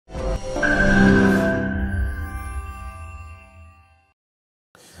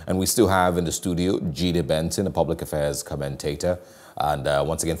And we still have in the studio Jide Benson, a public affairs commentator. And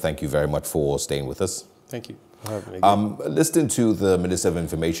once again, thank you very much for staying with us. Thank you for having me again. Listening to the Minister of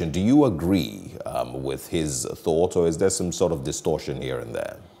Information, do you agree with his thoughts, or is there some sort of distortion here and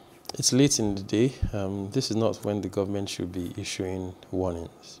there? It's late in the day. This is not when the government should be issuing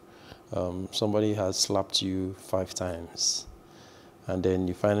warnings. Somebody has slapped you 5 times, and then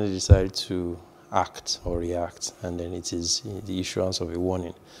you finally decide to act or react, and then it is the issuance of a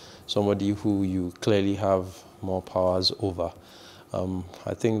warning. Somebody who you clearly have more powers over.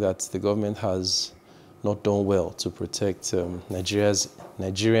 I think that the government has not done well to protect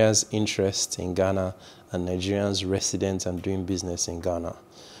Nigeria's interest in Ghana and Nigerians resident and doing business in Ghana.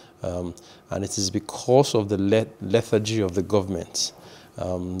 And it is because of the lethargy of the government,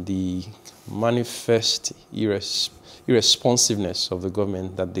 the manifest irresponsiveness of the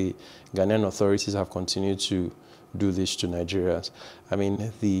government, that the Ghanaian authorities have continued to do this to Nigerians. I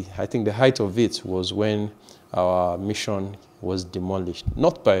mean, I think the height of it was when our mission was demolished,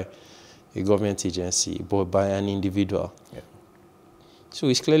 not by a government agency, but by an individual. Yeah. So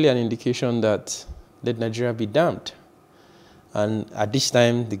it's clearly an indication that let Nigeria be damned. And at this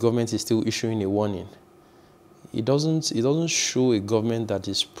time, the government is still issuing a warning. It doesn't show a government that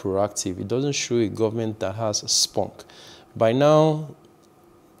is proactive. It doesn't show a government that has spunk. By now,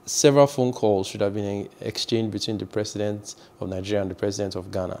 several phone calls should have been exchanged between the president of Nigeria and the president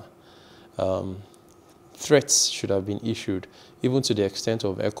of Ghana. Threats should have been issued, even to the extent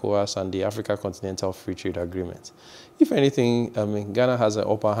of ECOWAS and the Africa Continental Free Trade Agreement. If anything, I mean, Ghana has an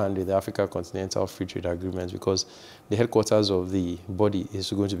upper hand in the Africa Continental Free Trade Agreement because the headquarters of the body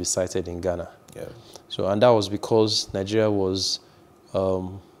is going to be sited in Ghana. Yeah. So, and that was because Nigeria was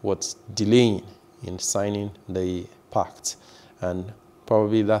delaying in signing the pact, and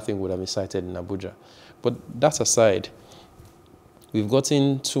probably that thing would have been cited in Abuja. But that aside, we've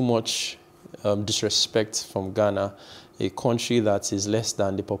gotten too much disrespect from Ghana, a country that is less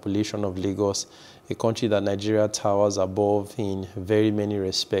than the population of Lagos, a country that Nigeria towers above in very many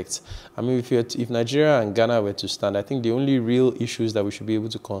respects. I mean, if Nigeria and Ghana were to stand, I think the only real issues that we should be able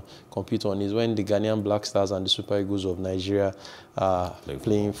to compete on is when the Ghanaian Black Stars and the Super Eagles of Nigeria are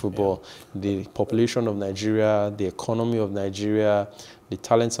playing football. Yeah. The population of Nigeria, the economy of Nigeria, the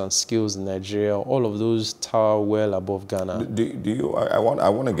talents and skills in Nigeria, all of those tower well above Ghana. I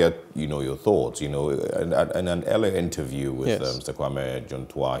want to get your thoughts. In an earlier interview with Mr. Kwame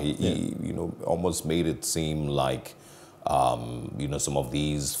Jontua, he almost made it seem like some of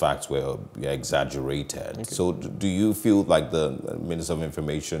these facts were exaggerated. Okay. So do you feel like the Minister of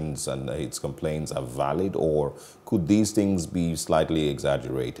Information and its complaints are valid, or could these things be slightly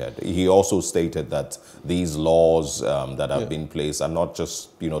exaggerated? He also stated that these laws that have been placed are not just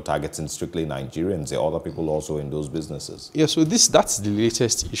targeting strictly Nigerians. There are other people also in those businesses. Yeah, so that's the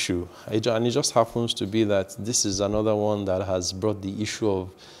latest issue. And it just happens to be that this is another one that has brought the issue of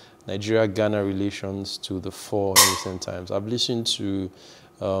Nigeria-Ghana relations to the fore in recent times. I've listened to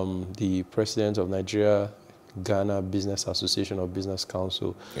the president of Nigeria-Ghana Business Association or Business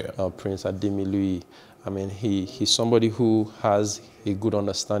Council, Prince Ademiluyi. I mean, he's somebody who has a good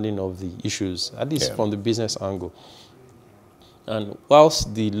understanding of the issues, at least from the business angle. And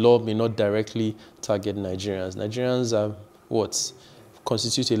whilst the law may not directly target Nigerians are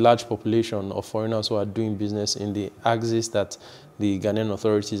constitute a large population of foreigners who are doing business in the axis that the Ghanaian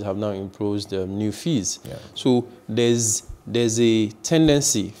authorities have now imposed new fees. Yeah. So there's a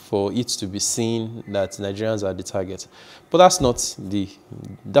tendency for it to be seen that Nigerians are the target, but that's not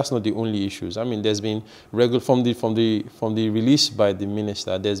the only issues. I mean, there's been from the release by the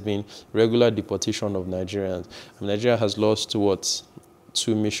minister, there's been regular deportation of Nigerians. Nigeria has lost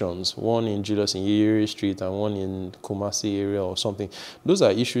 2 missions, one in Julius Nyerere Street and one in Kumasi area or something. Those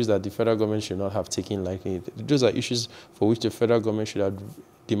are issues that the federal government should not have taken lightly. Those are issues for which the federal government should have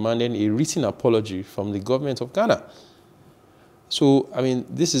demanded a written apology from the government of Ghana. So, I mean,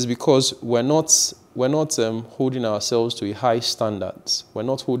 this is because we're not holding ourselves to a high standard. We're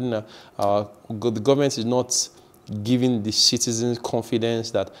not holding the government is not giving the citizens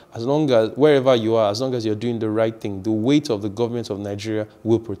confidence that as long as, wherever you are, as long as you're doing the right thing, the weight of the government of Nigeria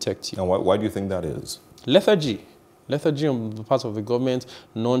will protect you. And why do you think that is? Lethargy. Lethargy on the part of the government,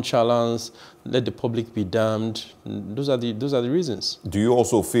 nonchalance, let the public be damned. Those are the reasons. Do you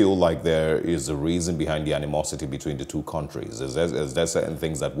also feel like there is a reason behind the animosity between the two countries? Is there certain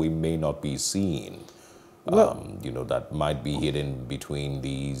things that we may not be seeing? Well, that might be hidden between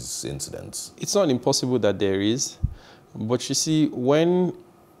these incidents? It's not impossible that there is. But you see, when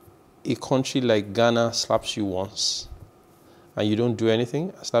a country like Ghana slaps you once and you don't do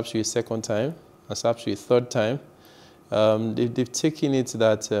anything, slaps you a second time, and slaps you a third time, they've taken it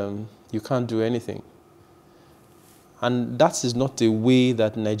that you can't do anything. And that is not the way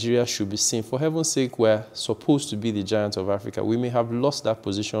that Nigeria should be seen. For heaven's sake, we're supposed to be the giant of Africa. We may have lost that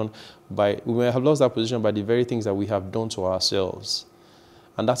position by the very things that we have done to ourselves.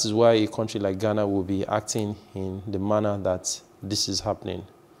 And that is why a country like Ghana will be acting in the manner that this is happening.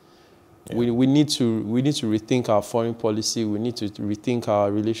 Yeah. We need to rethink our foreign policy. We need to rethink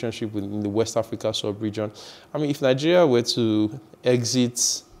our relationship within the West Africa sub-region. I mean, if Nigeria were to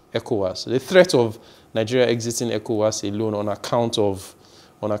exit ECOWAS, the threat of Nigeria exiting ECOWAS alone on account of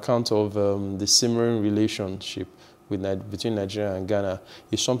the simmering relationship between Nigeria and Ghana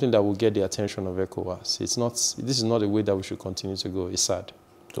is something that will get the attention of ECOWAS. This is not a way that we should continue to go. It's sad.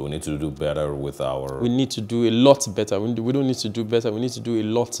 So we need to do better with our... We need to do a lot better. We don't need to do better. We need to do a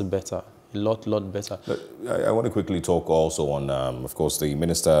lot better. A lot better. I want to quickly talk also on, of course, the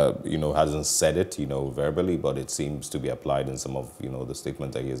minister, hasn't said it, verbally, but it seems to be applied in some of, the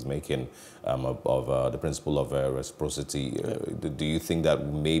statement that he is making of the principle of reciprocity. Do you think that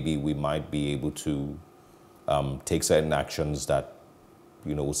maybe we might be able to take certain actions that,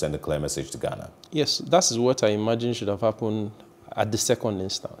 will send a clear message to Ghana? Yes, that is what I imagine should have happened at the second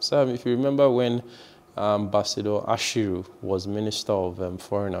instance. If you remember when Ambassador Ashiru was Minister of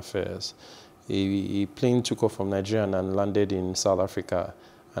Foreign Affairs, a plane took off from Nigeria and landed in South Africa,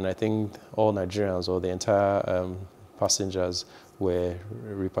 and I think all Nigerians or the entire passengers were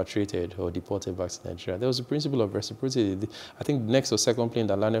repatriated or deported back to Nigeria. There was a principle of reciprocity. I think the next or second plane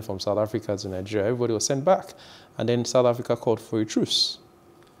that landed from South Africa to Nigeria, everybody was sent back, and then South Africa called for a truce.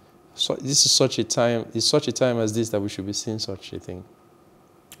 So this is such a time. It's such a time as this that we should be seeing such a thing.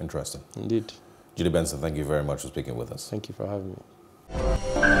 Interesting. Indeed. Jide Benson, thank you very much for speaking with us. Thank you for having me.